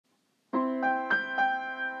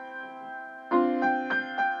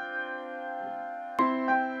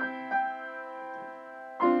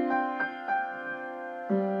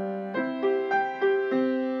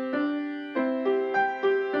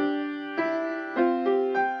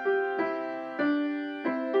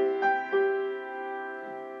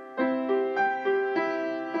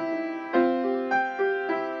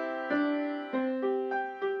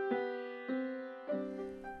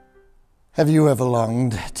Have you ever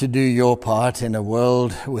longed to do your part in a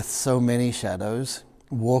world with so many shadows,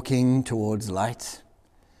 walking towards light?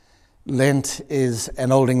 Lent is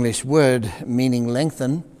an Old English word meaning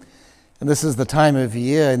lengthen, and this is the time of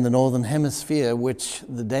year in the Northern Hemisphere which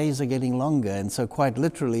the days are getting longer, and so quite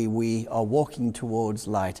literally we are walking towards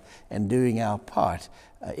light and doing our part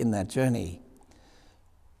in that journey.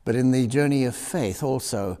 But in the journey of faith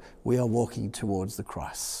also, we are walking towards the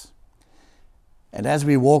cross. And as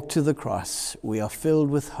we walk to the cross, we are filled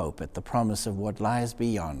with hope at the promise of what lies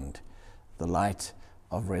beyond, the light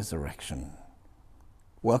of resurrection.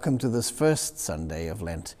 Welcome to this first Sunday of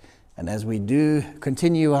Lent. And as we do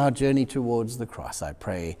continue our journey towards the cross, I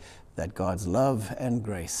pray that God's love and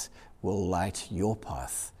grace will light your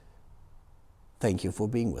path. Thank you for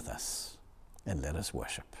being with us, and let us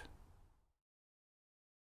worship.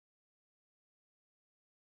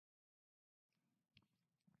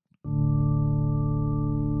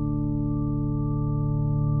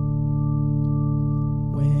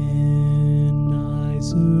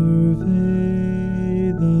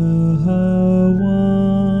 Survey the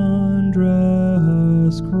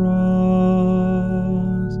wondrous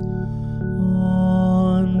cross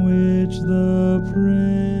on which the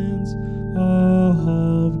Prince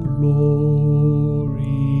of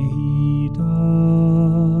Glory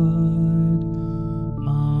died.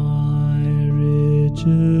 My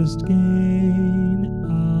richest gain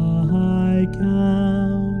I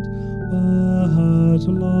count but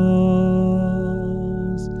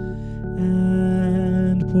loss,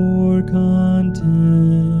 and pour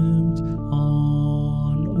contempt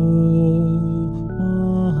on all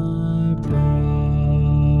my pride.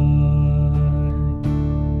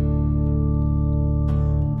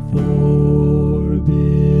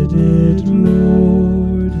 Forbid it,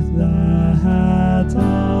 Lord, that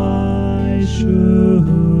I should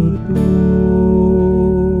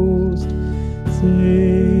boast,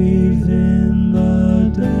 save in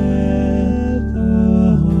the death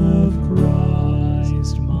of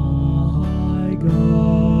Christ my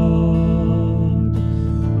God.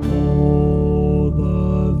 All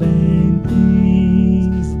the vain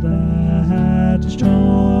things that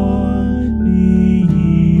charm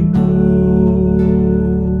me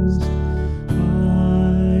most,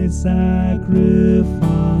 I sacrifice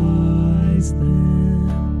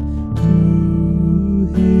them to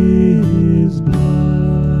His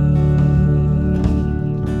blood.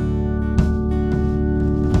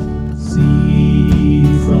 See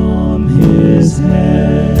from His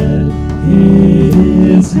head,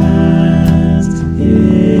 His hands,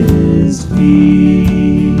 His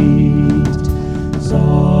feet,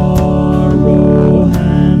 sorrow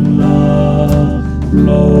and love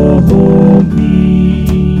flow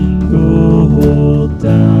mingled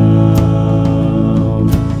down.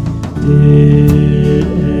 Did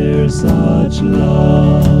e'er such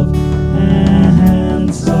love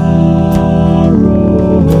and sorrow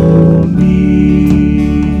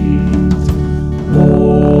meet,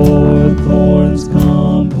 or thorns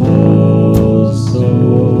compose so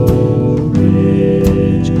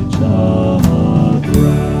rich a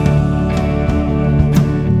ground?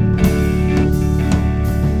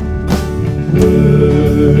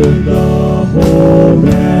 Were the whole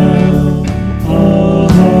realm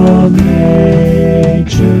of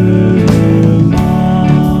nature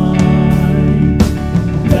mine,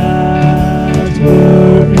 that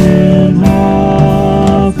were in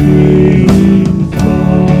offering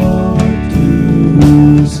far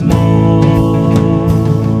too small.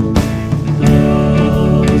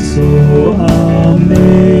 Love so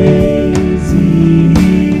amazing,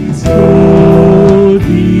 so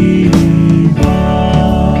divine,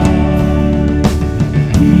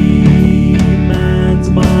 demands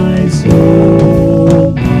my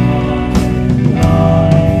soul, my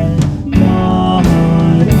life, my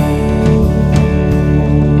all.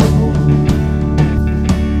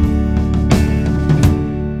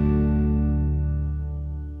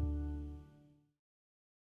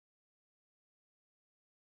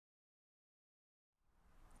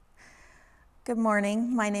 Good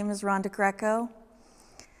morning. My name is Rhonda Greco.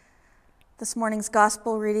 This morning's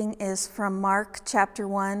gospel reading is from Mark chapter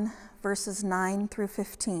 1, verses 9 through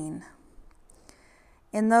 15.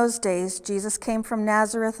 In those days, Jesus came from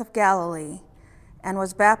Nazareth of Galilee and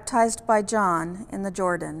was baptized by John in the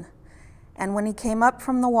Jordan. And when he came up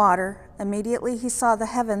from the water, immediately he saw the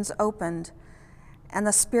heavens opened and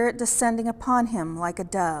the Spirit descending upon him like a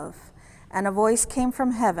dove. And a voice came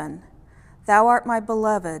from heaven, "Thou art my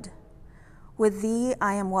beloved. With thee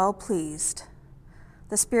I am well pleased."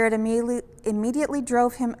 The Spirit immediately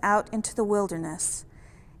drove him out into the wilderness,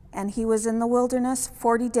 and he was in the wilderness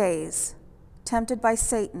 40 days, tempted by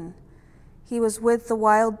Satan. He was with the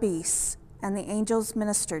wild beasts, and the angels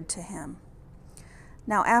ministered to him.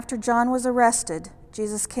 Now after John was arrested,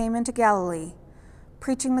 Jesus came into Galilee,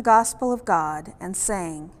 preaching the gospel of God and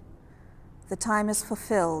saying, "The time is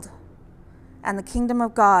fulfilled, and the kingdom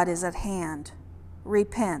of God is at hand.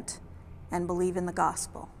 Repent and believe in the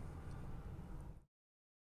gospel."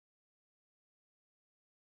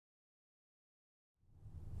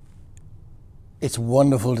 It's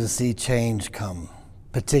wonderful to see change come,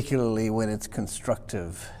 particularly when it's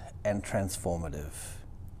constructive and transformative.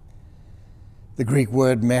 The Greek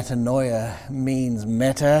word metanoia means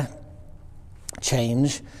meta,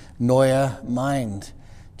 change, noia, mind,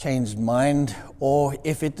 changed mind, or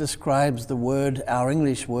if it describes the word, our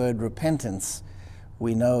English word, repentance,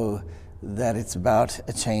 we know that it's about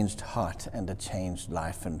a changed heart and a changed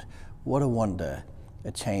life. And what a wonder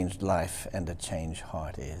a changed life and a changed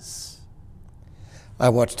heart is. I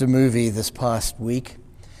watched a movie this past week,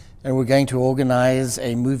 and we're going to organize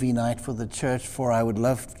a movie night for the church, for I would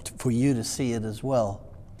love for you to see it as well.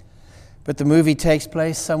 But the movie takes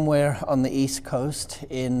place somewhere on the East Coast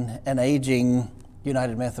in an aging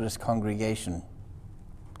United Methodist congregation.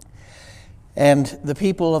 And the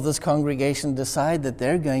people of this congregation decide that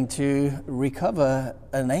they're going to recover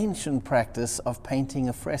an ancient practice of painting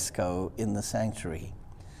a fresco in the sanctuary.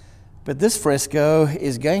 But this fresco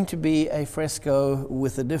is going to be a fresco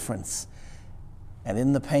with a difference. And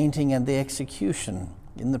in the painting and the execution,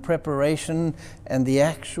 in the preparation and the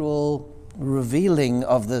actual revealing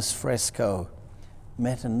of this fresco,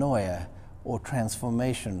 metanoia, or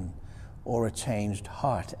transformation, or a changed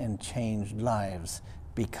heart and changed lives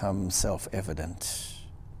become self-evident.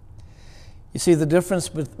 You see, the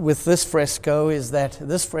difference with this fresco is that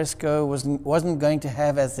this fresco wasn't going to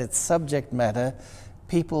have as its subject matter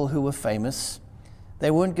people who were famous.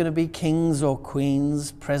 They weren't going to be kings or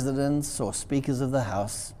queens, presidents or speakers of the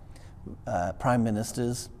House, prime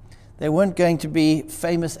ministers. They weren't going to be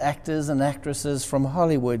famous actors and actresses from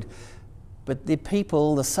Hollywood. But the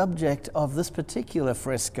people, the subject of this particular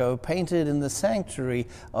fresco, painted in the sanctuary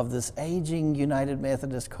of this aging United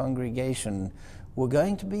Methodist congregation, were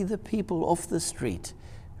going to be the people off the street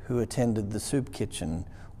who attended the soup kitchen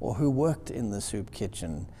or who worked in the soup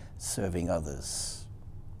kitchen serving others.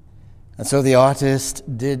 And so the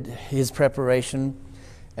artist did his preparation,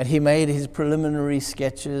 and he made his preliminary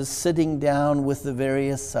sketches, sitting down with the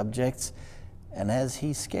various subjects, and as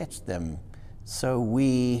he sketched them, so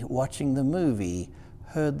we, watching the movie,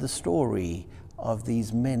 heard the story of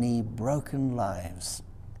these many broken lives,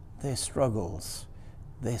 their struggles,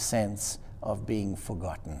 their sense of being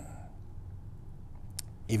forgotten.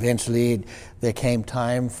 Eventually, there came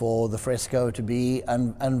time for the fresco to be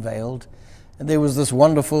unveiled, and there was this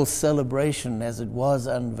wonderful celebration as it was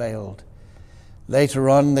unveiled. Later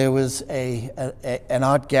on, there was an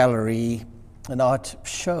art gallery, an art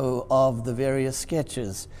show of the various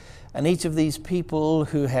sketches. And each of these people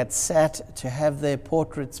who had sat to have their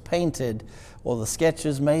portraits painted or the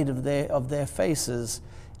sketches made of their faces,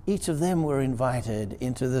 each of them were invited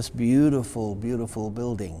into this beautiful, beautiful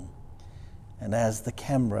building. And as the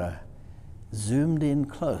camera zoomed in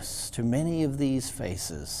close to many of these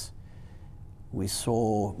faces, we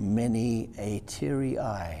saw many a teary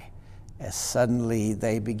eye as suddenly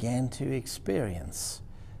they began to experience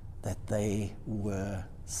that they were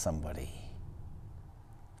somebody.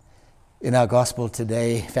 In our gospel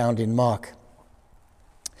today, found in Mark,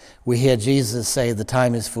 we hear Jesus say, "The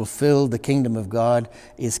time is fulfilled, the kingdom of God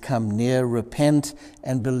is come near. Repent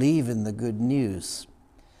and believe in the good news."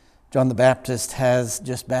 John the Baptist has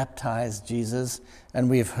just baptized Jesus, and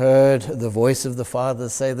we've heard the voice of the Father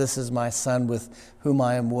say, "This is my Son with whom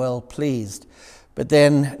I am well pleased." But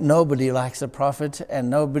then nobody likes a prophet,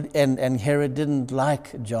 and Herod didn't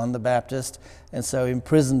like John the Baptist, and so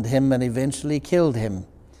imprisoned him and eventually killed him.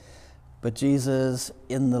 But Jesus,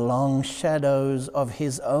 in the long shadows of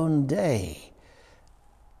his own day,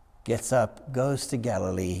 gets up, goes to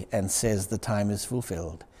Galilee, and says, "The time is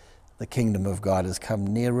fulfilled. The kingdom of God has come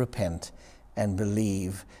near. Repent and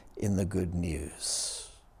believe in the good news."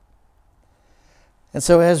 And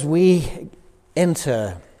so as we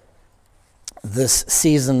enter this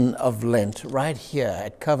season of Lent right here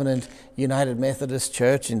at Covenant United Methodist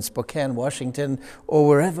Church in Spokane, Washington, or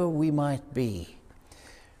wherever we might be,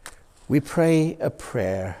 we pray a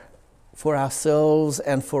prayer for ourselves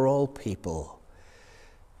and for all people.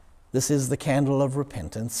 This is the candle of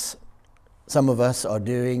repentance. Some of us are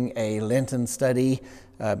doing a Lenten study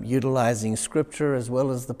utilizing scripture as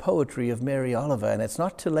well as the poetry of Mary Oliver, and it's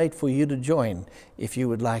not too late for you to join if you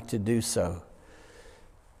would like to do so.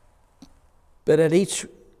 But at each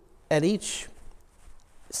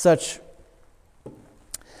such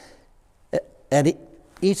at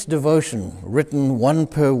each devotion, written one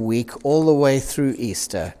per week all the way through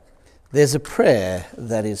Easter, there's a prayer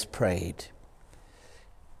that is prayed.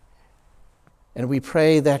 And we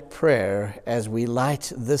pray that prayer as we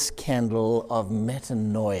light this candle of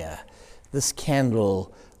metanoia, this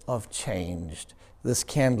candle of changed, this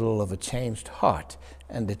candle of a changed heart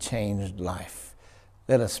and a changed life.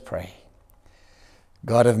 Let us pray.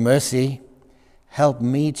 God of mercy, help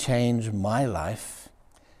me change my life.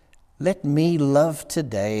 Let me love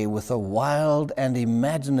today with a wild and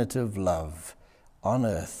imaginative love on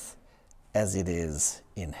earth as it is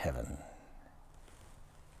in heaven.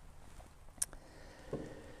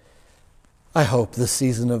 I hope this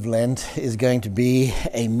season of Lent is going to be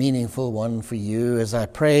a meaningful one for you, as I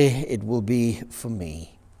pray it will be for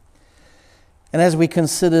me. And as we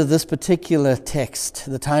consider this particular text,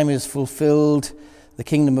 the time is fulfilled, the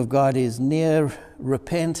kingdom of God is near.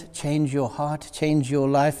 Repent, change your heart, change your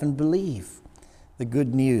life, and believe. The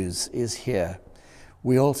good news is here.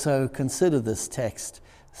 We also consider this text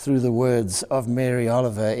through the words of Mary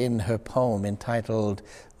Oliver in her poem entitled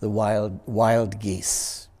The Wild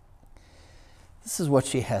Geese. This is what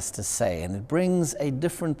she has to say, and it brings a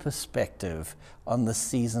different perspective on the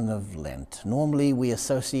season of Lent. Normally, we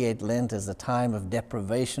associate Lent as a time of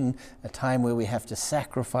deprivation, a time where we have to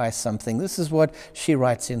sacrifice something. This is what she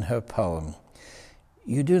writes in her poem.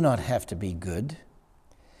 You do not have to be good.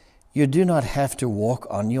 You do not have to walk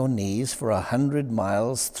on your knees for 100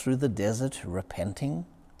 miles through the desert repenting.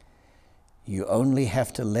 You only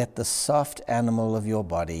have to let the soft animal of your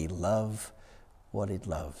body love what it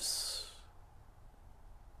loves.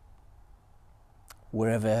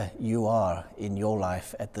 Wherever you are in your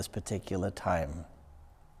life at this particular time,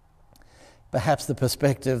 perhaps the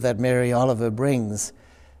perspective that Mary Oliver brings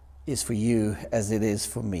is for you as it is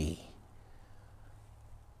for me.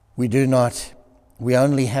 We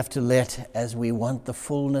only have to let, as we want the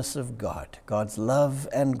fullness of God, God's love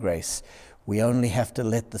and grace, we only have to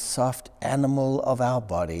let the soft animal of our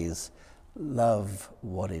bodies love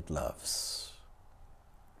what it loves.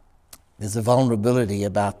 There's a vulnerability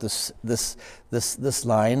about this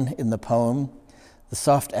line in the poem, the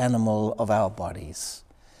soft animal of our bodies.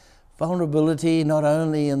 Vulnerability not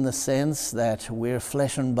only in the sense that we're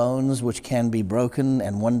flesh and bones which can be broken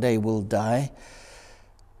and one day will die,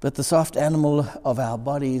 but the soft animal of our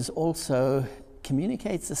bodies also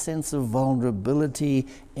communicates a sense of vulnerability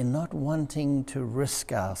in not wanting to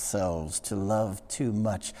risk ourselves, to love too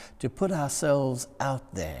much, to put ourselves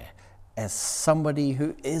out there as somebody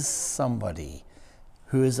who is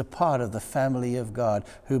a part of the family of God,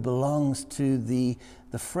 who belongs to the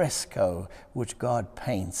fresco which God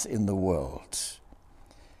paints in the world.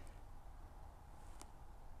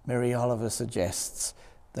 Mary Oliver suggests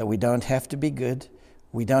that we don't have to be good,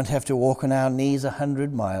 we don't have to walk on our knees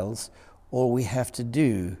 100 miles. All we have to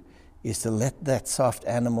do is to let that soft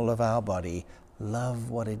animal of our body love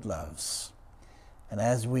what it loves. And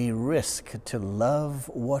as we risk to love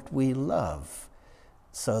what we love,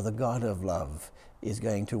 so the God of love is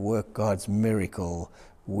going to work God's miracle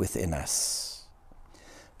within us.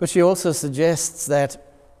 But she also suggests that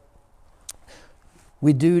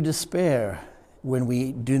we do despair when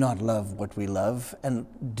we do not love what we love and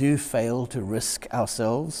do fail to risk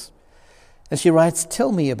ourselves. And she writes,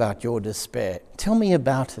 tell me about your despair. Tell me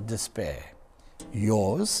about despair.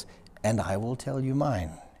 Yours, and I will tell you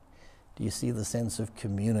mine. Do you see the sense of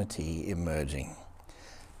community emerging?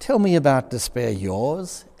 Tell me about despair,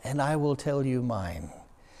 yours, and I will tell you mine.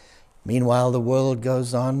 Meanwhile, the world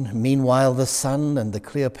goes on. Meanwhile, the sun and the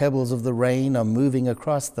clear pebbles of the rain are moving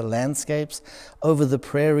across the landscapes, over the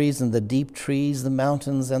prairies and the deep trees, the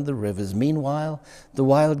mountains and the rivers. Meanwhile, the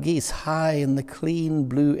wild geese, high in the clean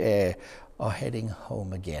blue air, are heading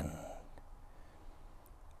home again.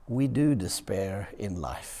 We do despair in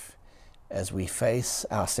life as we face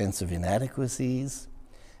our sense of inadequacies,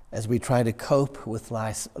 as we try to cope with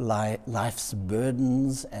life's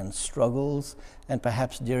burdens and struggles, and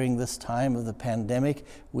perhaps during this time of the pandemic,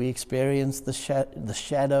 we experience the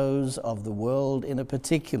shadows of the world in a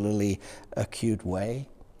particularly acute way.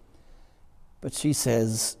 But she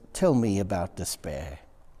says, tell me about despair.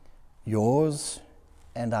 Yours,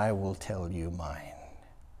 and I will tell you mine.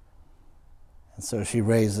 And so she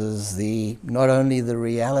raises not only the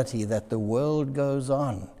reality that the world goes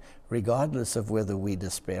on, regardless of whether we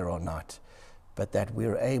despair or not, but that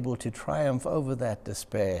we're able to triumph over that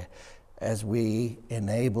despair as we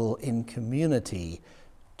enable in community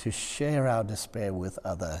to share our despair with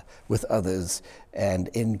others, and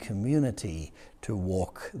in community to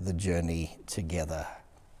walk the journey together.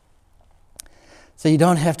 So you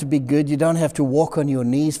don't have to be good. You don't have to walk on your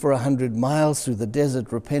knees for 100 miles through the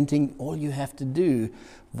desert repenting. All you have to do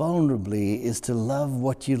vulnerably is to love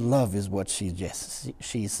what you love, is what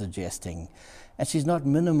she's suggesting. And she's not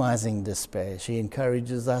minimizing despair. She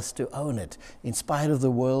encourages us to own it, in spite of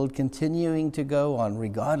the world continuing to go on,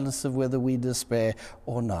 regardless of whether we despair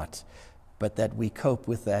or not. But that we cope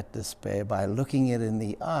with that despair by looking it in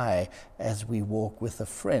the eye as we walk with a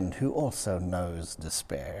friend who also knows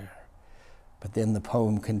despair. But then the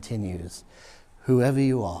poem continues, whoever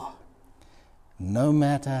you are, no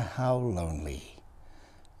matter how lonely,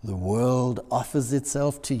 the world offers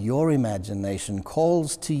itself to your imagination,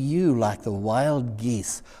 calls to you like the wild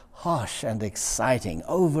geese, harsh and exciting,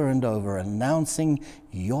 over and over, announcing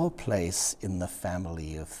your place in the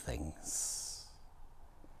family of things.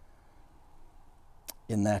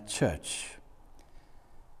 In that church,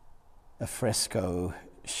 a fresco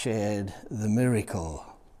shared the miracle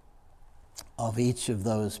of each of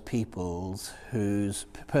those persons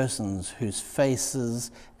whose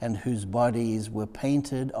faces and whose bodies were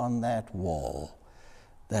painted on that wall.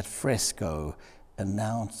 That fresco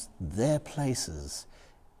announced their places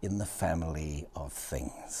in the family of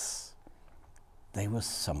things. They were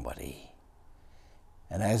somebody.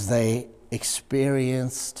 And as they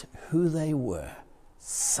experienced who they were,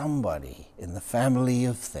 somebody in the family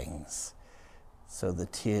of things, so the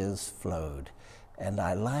tears flowed. And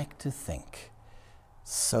I like to think,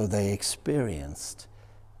 so they experienced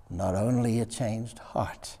not only a changed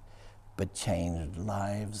heart, but changed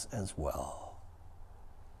lives as well.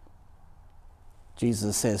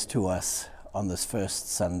 Jesus says to us on this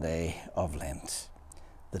first Sunday of Lent,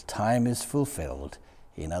 the time is fulfilled.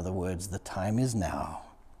 In other words, the time is now.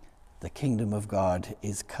 The kingdom of God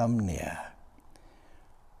is come near.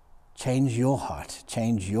 Change your heart,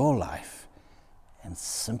 change your life, and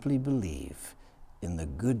simply believe in the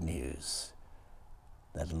good news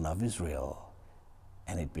that love is real,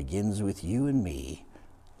 and it begins with you and me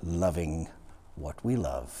loving what we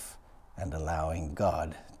love and allowing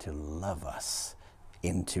God to love us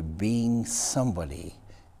into being somebody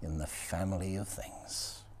in the family of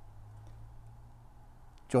things.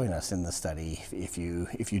 Join us in the study. If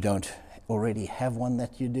you don't already have one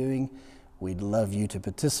that you're doing, we'd love you to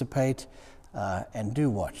participate, and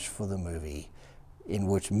do watch for the movie in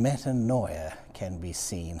which metanoia can be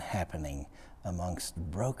seen happening amongst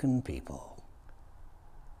broken people.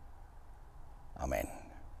 Amen.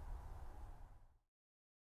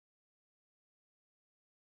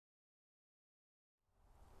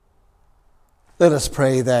 Let us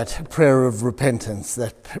pray that prayer of repentance,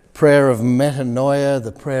 that prayer of metanoia,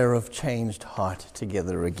 the prayer of changed heart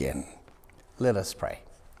together again. Let us pray.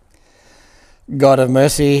 God of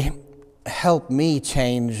mercy, help me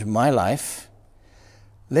change my life.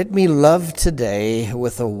 Let me love today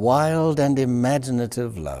with a wild and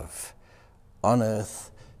imaginative love, on earth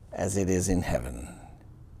as it is in heaven.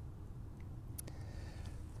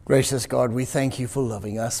 Gracious God, we thank you for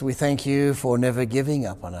loving us. We thank you for never giving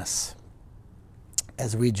up on us.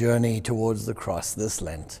 As we journey towards the cross this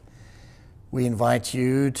Lent, we invite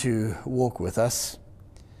you to walk with us,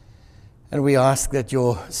 and we ask that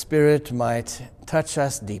your Spirit might touch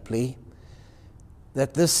us deeply,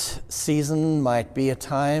 that this season might be a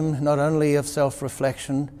time not only of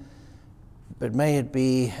self-reflection, but may it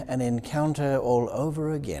be an encounter all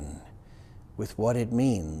over again with what it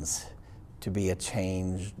means to be a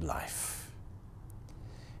changed life.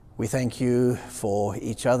 We thank you for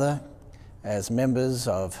each other as members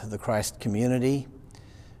of the Christ community.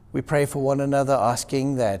 We pray for one another,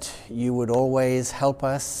 asking that you would always help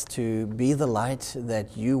us to be the light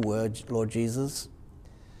that you were, Lord Jesus.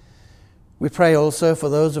 We pray also for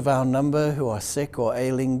those of our number who are sick or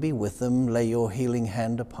ailing. Be with them, lay your healing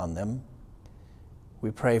hand upon them. We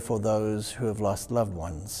pray for those who have lost loved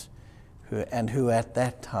ones who at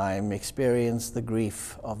that time experienced the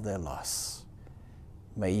grief of their loss.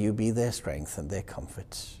 May you be their strength and their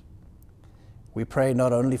comfort. We pray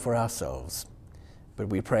not only for ourselves, but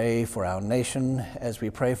we pray for our nation as we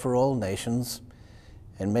pray for all nations,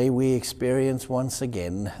 and may we experience once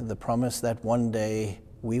again the promise that one day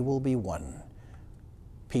we will be one,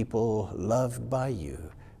 people loved by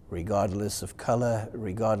you, regardless of color,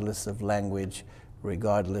 regardless of language,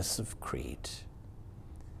 regardless of creed.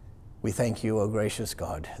 We thank you, O gracious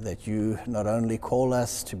God, that you not only call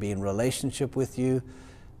us to be in relationship with you,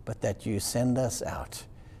 but that you send us out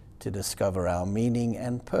to discover our meaning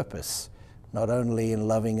and purpose, not only in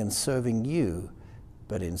loving and serving you,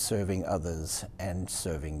 but in serving others and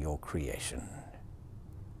serving your creation.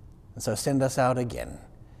 And so send us out again,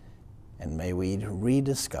 and may we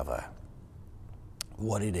rediscover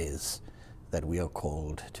what it is that we are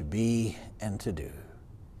called to be and to do.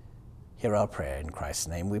 Hear our prayer. In Christ's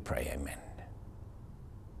name we pray. Amen.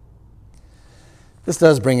 This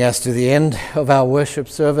does bring us to the end of our worship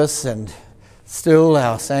service, and still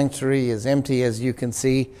our sanctuary is empty, as you can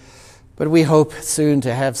see, but we hope soon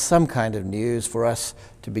to have some kind of news for us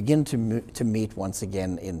to begin to meet once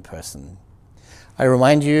again in person. I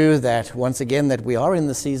remind you that once again that we are in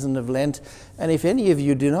the season of Lent, and if any of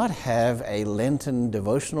you do not have a Lenten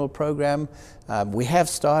devotional program, we have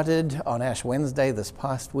started on Ash Wednesday this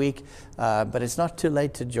past week, but it's not too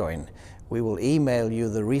late to join. We will email you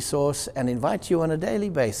the resource and invite you on a daily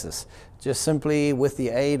basis, just simply with the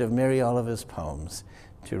aid of Mary Oliver's poems,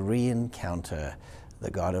 to re-encounter the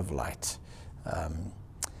God of light.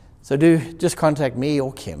 So do just contact me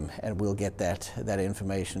or Kim, and we'll get that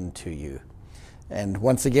information to you. And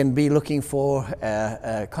once again, be looking for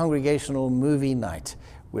a congregational movie night.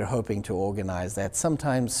 We're hoping to organize that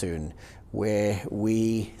sometime soon, where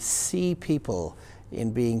we see people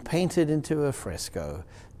in being painted into a fresco,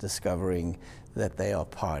 discovering that they are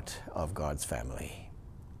part of God's family.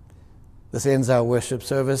 This ends our worship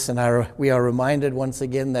service, and we are reminded once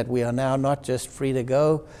again that we are now not just free to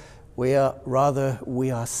go, we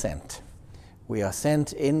are sent. We are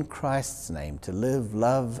sent in Christ's name to live,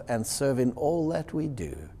 love, and serve in all that we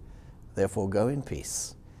do. Therefore, go in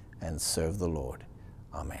peace and serve the Lord.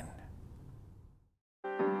 Amen.